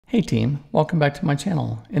Hey team, welcome back to my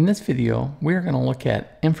channel. In this video, we're going to look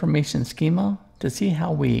at information schema to see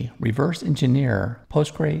how we reverse engineer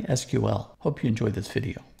PostgreSQL. Hope you enjoyed this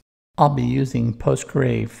video. I'll be using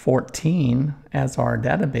Postgre 14 as our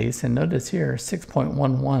database, and notice here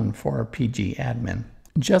 6.11 for pgadmin.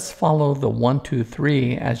 Just follow the 1, 2,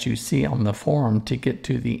 3 as you see on the form to get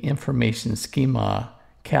to the information schema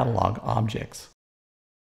catalog objects.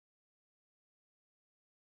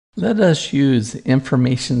 Let us use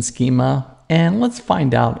information schema and let's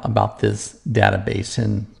find out about this database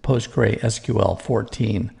in PostgreSQL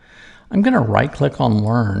 14. I'm going to right click on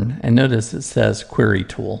Learn and notice it says Query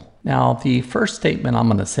Tool. Now the first statement I'm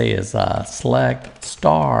going to say is select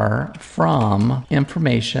star from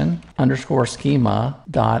information _ schema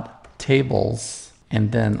dot tables,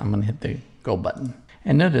 and then I'm going to hit the Go button.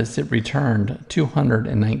 And notice it returned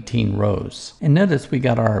 219 rows. And notice we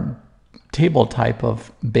got our table type of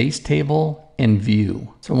base table and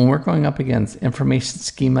view. So when we're going up against information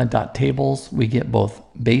schema dot tables, we get both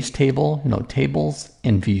base table, tables,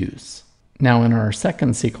 and views. Now in our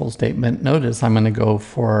second SQL statement, notice I'm going to go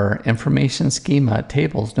for information schema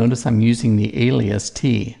tables. Notice I'm using the alias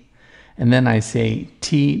t. And then I say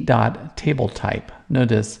t.table type.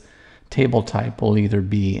 Notice table type will either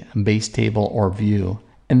be base table or view.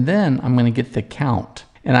 And then I'm going to get the count.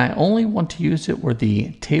 And I only want to use it where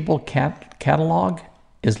the table catalog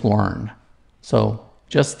is learn. So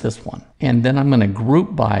just this one. And then I'm going to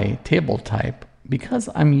group by table type because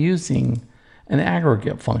I'm using an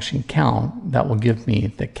aggregate function count that will give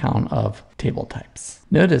me the count of table types.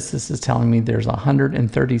 Notice this is telling me there's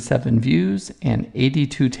 137 views and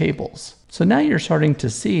 82 tables. So now you're starting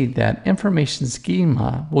to see that information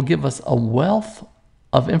schema will give us a wealth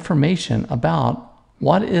of information about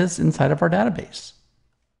what is inside of our database.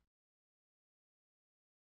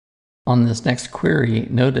 On this next query,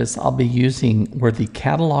 notice I'll be using where the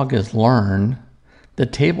catalog is learn, the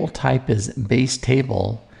table type is base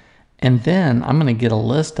table, and then I'm going to get a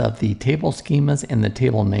list of the table schemas and the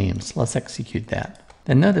table names. Let's execute that.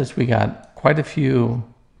 Then notice we got quite a few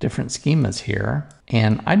different schemas here,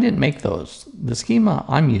 and I didn't make those. The schema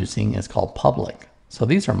I'm using is called public. So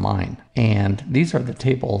these are mine, and these are the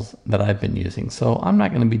tables that I've been using. So I'm not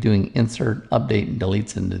going to be doing insert, update, and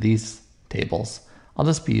deletes into these tables. I'll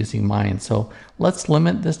just be using mine. So let's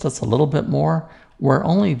limit this just a little bit more where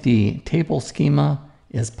only the table schema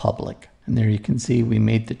is public. And there you can see we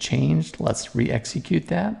made the change. Let's re-execute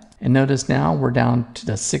that. And notice now we're down to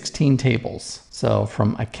the 16 tables. So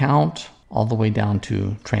from account all the way down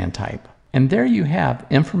to tran type. And there you have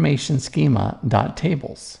information schema dot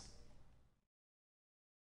tables.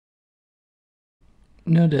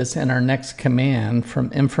 Notice in our next command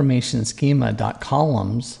from information schema dot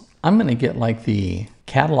columns, I'm going to get like the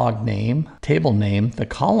catalog name, table name, the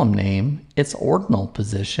column name, its ordinal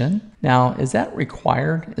position. Now, is that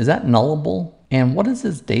required? Is that nullable? And what is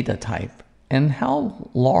its data type? And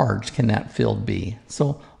how large can that field be?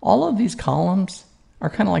 So all of these columns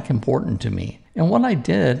are kind of like important to me. And what I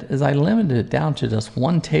did is I limited it down to just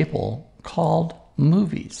one table called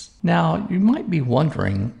movies. Now, you might be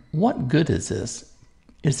wondering, what good is this?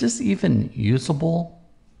 Is this even usable?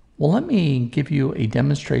 Well, let me give you a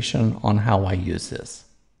demonstration on how I use this.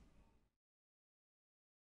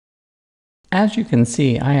 As you can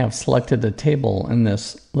see, I have selected a table in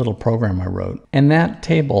this little program I wrote, and that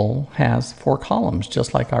table has 4 columns,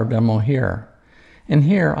 just like our demo here. And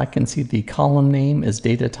here I can see the column name is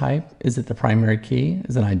data type. Is it the primary key?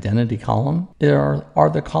 Is it an identity column? Are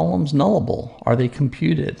the columns nullable? Are they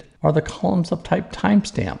computed? Are the columns of type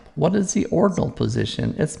timestamp? What is the ordinal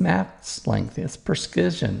position? Its max length, its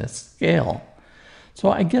precision, its scale.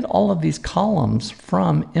 So I get all of these columns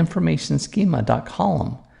from information schema dot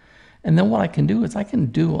column. And then what I can do is I can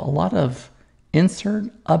do a lot of insert,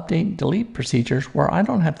 update, delete procedures where I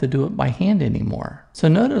don't have to do it by hand anymore. So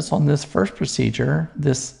notice on this first procedure,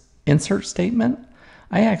 this insert statement,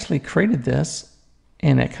 I actually created this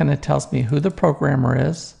and it kind of tells me who the programmer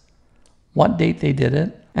is, what date they did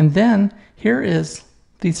it, and then here is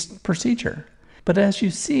the procedure. But as you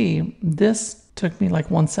see, this took me like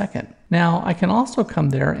 1 second. Now I can also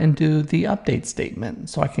come there and do the update statement.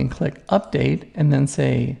 So I can click update and then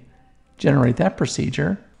say generate that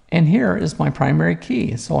procedure. And here is my primary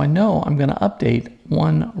key. So I know I'm going to update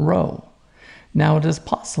 1 row. Now it is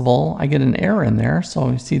possible I get an error in there. So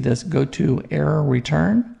you see this go to error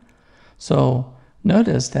return. So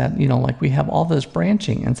notice that, like we have all this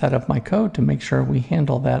branching inside of my code to make sure we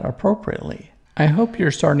handle that appropriately. I hope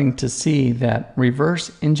you're starting to see that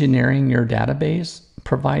reverse engineering your database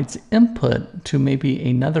provides input to maybe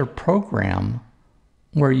another program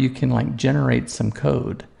where you can generate some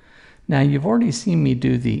code. Now you've already seen me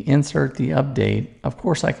do the insert, the update. Of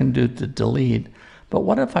course I can do the delete, but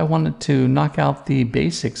what if I wanted to knock out the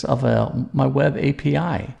basics of my web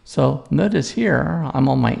API? So notice here, I'm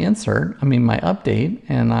on my my update,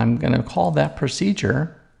 and I'm going to call that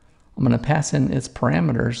procedure. I'm going to pass in its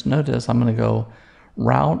parameters. Notice I'm going to go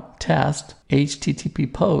route test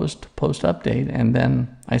HTTP post update, and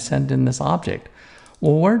then I send in this object.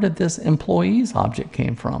 Well, where did this employees object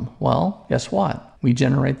came from? Well, guess what? We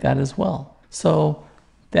generate that as well. So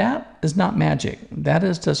that is not magic. That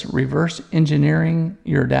is just reverse engineering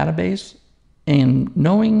your database and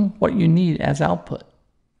knowing what you need as output.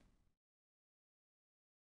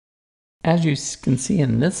 As you can see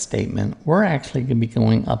in this statement, we're actually going to be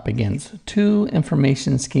going up against two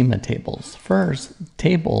information schema tables. First,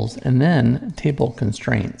 tables, and then table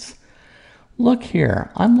constraints. Look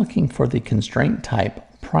here, I'm looking for the constraint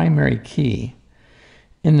type primary key.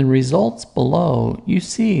 In the results below, you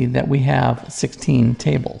see that we have 16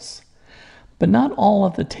 tables. But not all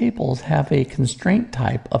of the tables have a constraint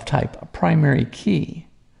type of type primary key.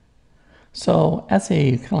 So as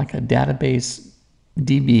a kind of like a database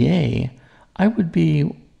DBA, I would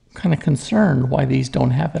be kind of concerned why these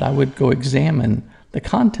don't have it. I would go examine the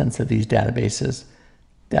contents of these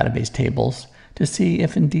database tables to see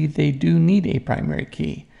if indeed they do need a primary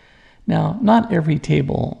key. Now, not every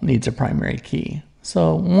table needs a primary key,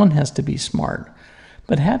 so one has to be smart.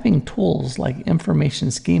 But having tools like Information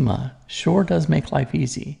Schema sure does make life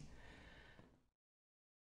easy.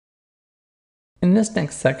 In this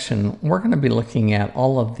next section, we're going to be looking at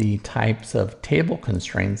all of the types of table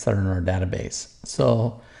constraints that are in our database.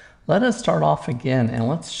 So let us start off again, and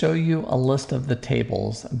let's show you a list of the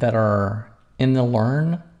tables that are in the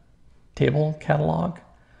Learn table catalog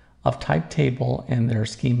of type table, and their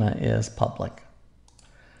schema is public.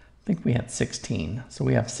 I think we had 16, so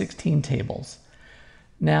we have 16 tables.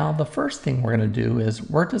 Now the first thing we're going to do is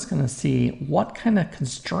we're just going to see what kind of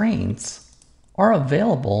constraints are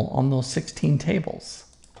available on those 16 tables.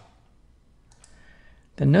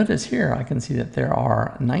 Then notice here I can see that there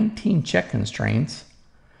are 19 check constraints.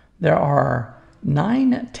 There are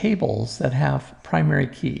 9 tables that have primary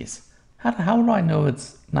keys. How do I know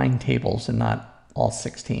it's 9 tables and not all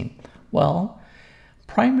 16? Well,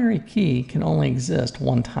 primary key can only exist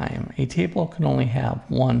one time. A table can only have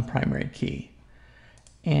one primary key.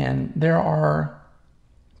 And there are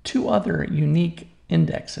 2 other unique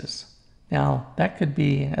indexes. Now, that could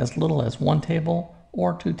be as little as 1 table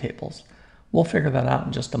or 2 tables. We'll figure that out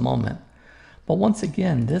in just a moment. But once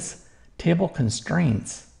again, this table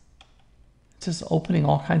constraints, it's just opening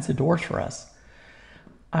all kinds of doors for us.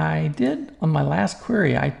 On my last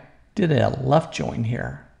query, I did a left join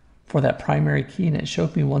here for that primary key, and it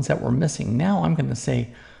showed me ones that were missing. Now I'm going to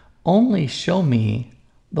say, only show me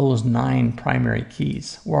those 9 primary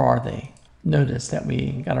keys. Where are they? Notice that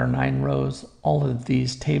we got our 9 rows. All of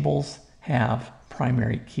these tables have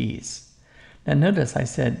primary keys. Now notice I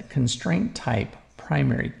said constraint type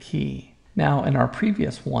primary key. Now in our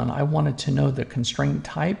previous one, I wanted to know the constraint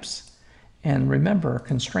types, and remember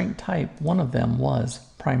constraint type, one of them was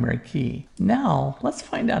primary key. Now let's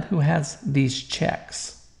find out who has these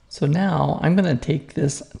checks. So now I'm going to take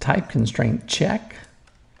this type constraint check,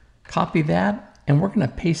 copy that, and we're going to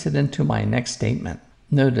paste it into my next statement.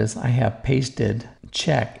 Notice I have pasted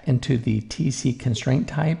check into the TC constraint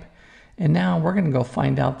type. And now we're going to go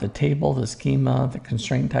find out the table, the schema, the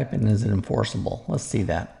constraint type, and is it enforceable? Let's see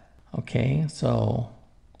that. Okay, so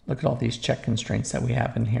look at all these check constraints that we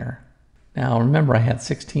have in here. Now remember I had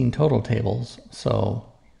 16 total tables, so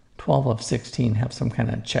 12 of 16 have some kind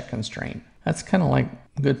of check constraint. That's kind of like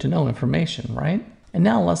good to know information, right? And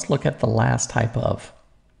now let's look at the last type of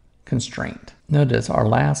constraint. Notice our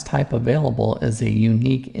last type available is a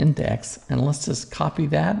unique index, and let's just copy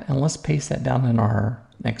that and let's paste that down in our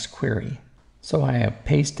next query. So I have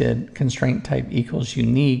pasted constraint type equals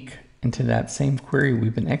unique into that same query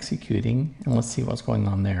we've been executing, and let's see what's going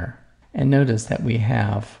on there. And notice that we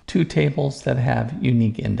have 2 tables that have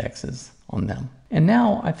unique indexes on them. And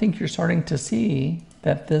now I think you're starting to see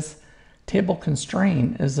that this table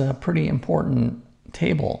constraint is a pretty important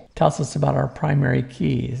table. It tells us about our primary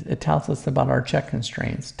keys. It tells us about our check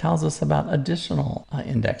constraints. It tells us about additional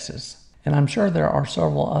indexes. And I'm sure there are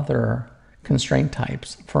several other constraint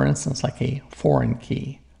types, for instance, like a foreign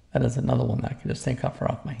key. That is another one that I can just think of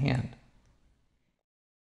right off my hand.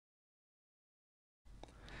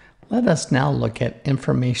 Let us now look at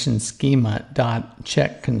information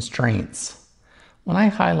schema.check constraints. When I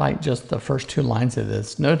highlight just the first 2 lines of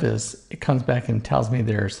this, notice it comes back and tells me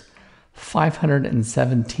there's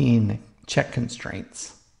 517 check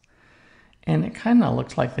constraints. And it kind of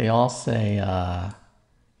looks like they all say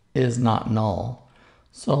is not null.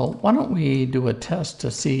 So why don't we do a test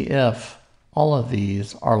to see if all of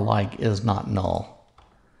these are like is not null.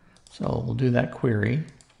 So we'll do that query.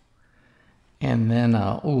 And then,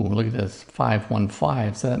 look at this,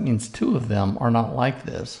 515. So that means 2 of them are not like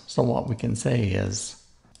this. So what we can say is,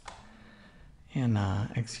 and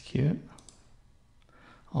execute.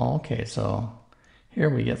 Oh, okay, so here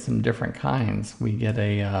we get some different kinds. We get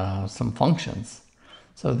some functions.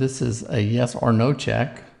 So this is a yes or no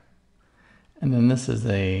check. And then this is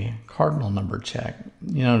a cardinal number check.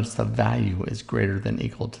 You notice the value is greater than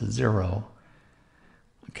equal to 0.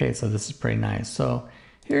 Okay, so this is pretty nice. So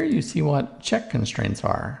here you see what check constraints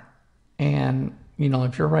are. And,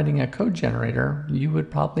 if you're writing a code generator, you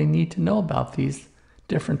would probably need to know about these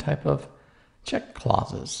different type of check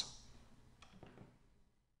clauses.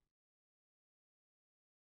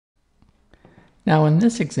 Now in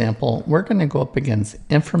this example, we're going to go up against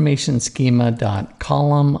information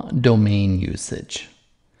schema.column domain usage.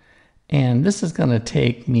 And this is going to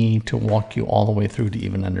take me to walk you all the way through to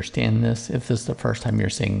even understand this, if this is the first time you're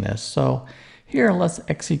seeing this. So here, let's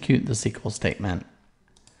execute the SQL statement.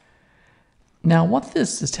 Now what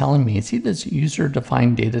this is telling me, see this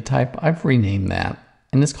user-defined data type? I've renamed that,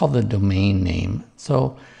 and it's called the domain name.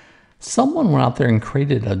 So someone went out there and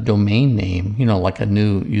created a domain name, like a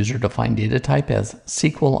new user-defined data type as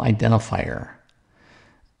SQL identifier.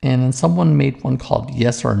 And then someone made one called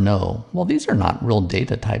yes or no. Well, these are not real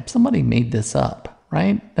data types. Somebody made this up,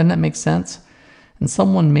 right? Doesn't that make sense? And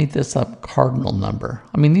someone made this up cardinal number.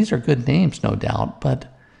 I mean, these are good names, no doubt,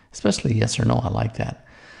 but especially yes or no, I like that.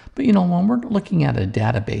 But when we're looking at a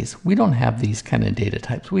database, we don't have these kind of data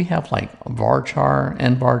types. We have like varchar,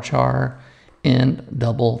 nvarchar, int,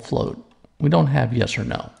 double, float. We don't have yes or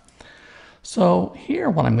no. So here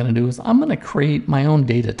what I'm going to do is I'm going to create my own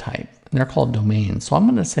data type, and they're called domains. So I'm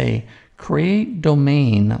going to say create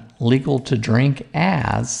domain legal to drink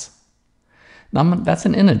as, that's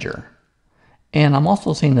an integer. And I'm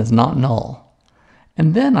also saying it's not null.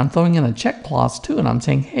 And then I'm throwing in a check clause too, and I'm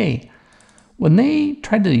saying, hey, when they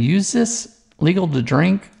tried to use this legal to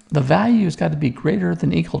drink, the value has got to be greater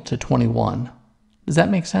than equal to 21. Does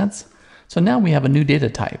that make sense? So now we have a new data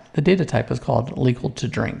type. The data type is called legal to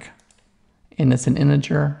drink. And it's an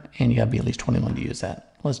integer, and you got to be at least 21 to use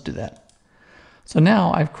that. Let's do that. So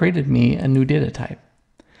now I've created me a new data type.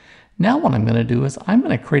 Now what I'm going to do is I'm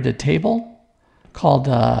going to create a table called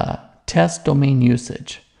test domain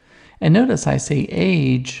usage. And notice I say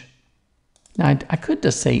age. Now I could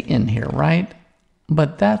just say in here, right?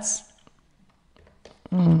 But that's,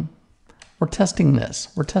 we're testing this.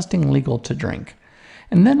 We're testing legal to drink.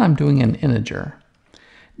 And then I'm doing an integer.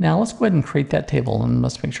 Now let's go ahead and create that table, and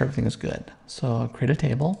let's make sure everything is good. So create a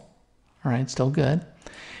table. All right, still good.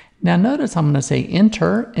 Now notice I'm going to say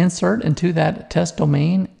insert into that test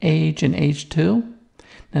domain age and age 2.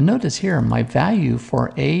 Now notice here my value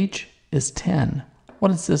for age is 10. What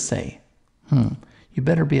does this say? You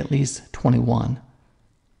better be at least 21,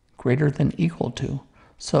 greater than equal to.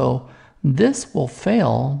 So this will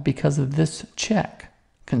fail because of this check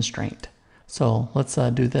constraint. So let's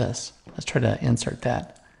do this. Let's try to insert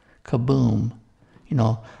that. Kaboom.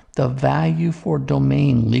 The value for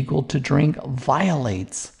domain legal to drink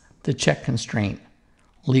violates the check constraint,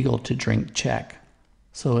 legal to drink check.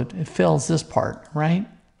 So it fails this part, right?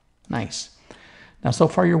 Nice. Now so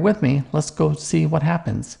far you're with me. Let's go see what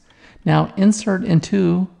happens. Now insert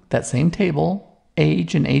into that same table,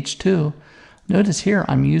 age and age 2. Notice here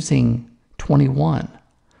I'm using 21.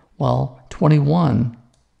 Well, 21,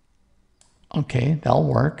 okay, that'll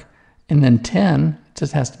work. And then 10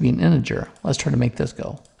 just has to be an integer. Let's try to make this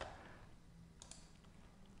go.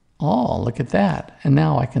 Oh, look at that. And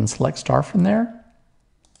now I can select star from there.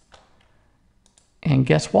 And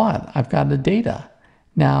guess what? I've got the data.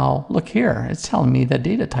 Now look here, it's telling me that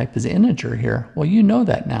data type is integer here. Well, you know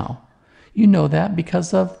that now. You know that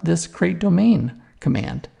because of this create domain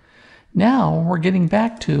command. Now we're getting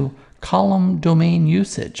back to column domain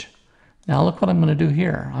usage. Now look what I'm going to do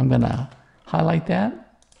here. I'm going to highlight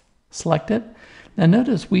that, select it. Now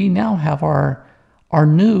notice we now have our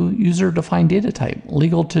new user-defined data type,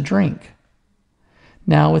 legal to drink.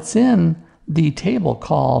 Now it's in the table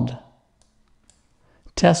called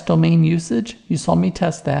test domain usage. You saw me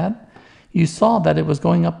test that. You saw that it was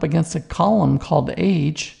going up against a column called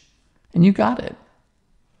age, and you got it.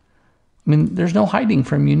 I mean, there's no hiding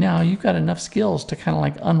from you now. You've got enough skills to kind of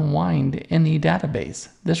like unwind any database.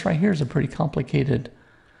 This right here is a pretty complicated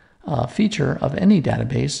feature of any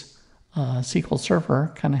database. SQL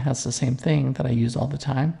Server kind of has the same thing that I use all the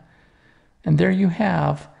time. And there you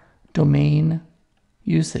have domain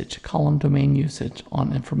usage, column domain usage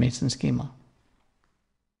on information schema.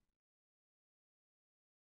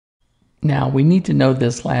 Now we need to know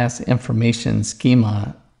this last information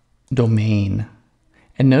schema domain.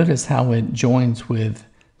 And notice how it joins with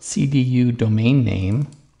CDU domain name,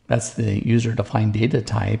 that's the user-defined data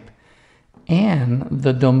type, and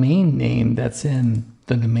the domain name that's in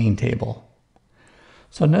the domain table.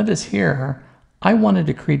 So notice here, I wanted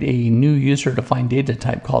to create a new user-defined data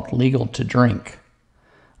type called legal to drink,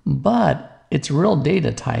 but its real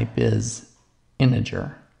data type is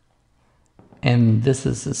integer. And this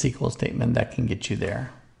is the SQL statement that can get you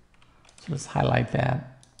there. So let's highlight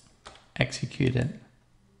that, execute it,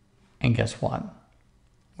 and guess what?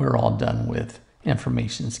 We're all done with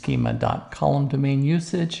information schema.column domain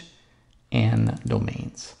usage and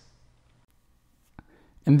domains.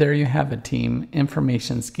 And there you have it, team,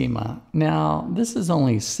 information schema. Now, this is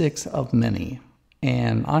only 6 of many,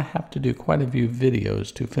 and I have to do quite a few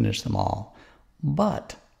videos to finish them all.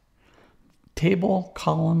 But table,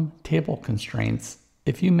 column, table constraints,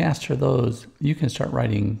 if you master those, you can start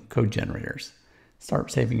writing code generators.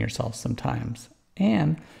 Start saving yourself some time.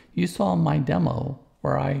 And you saw my demo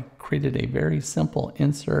where I created a very simple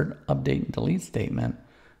insert, update, and delete statement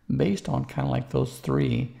based on kind of like those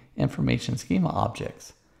 3 information schema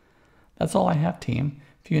objects. That's all I have, team.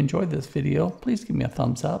 If you enjoyed this video, please give me a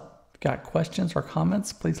thumbs up. If you've got questions or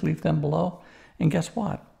comments, please leave them below. And guess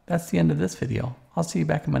what? That's the end of this video. I'll see you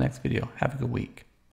back in my next video. Have a good week.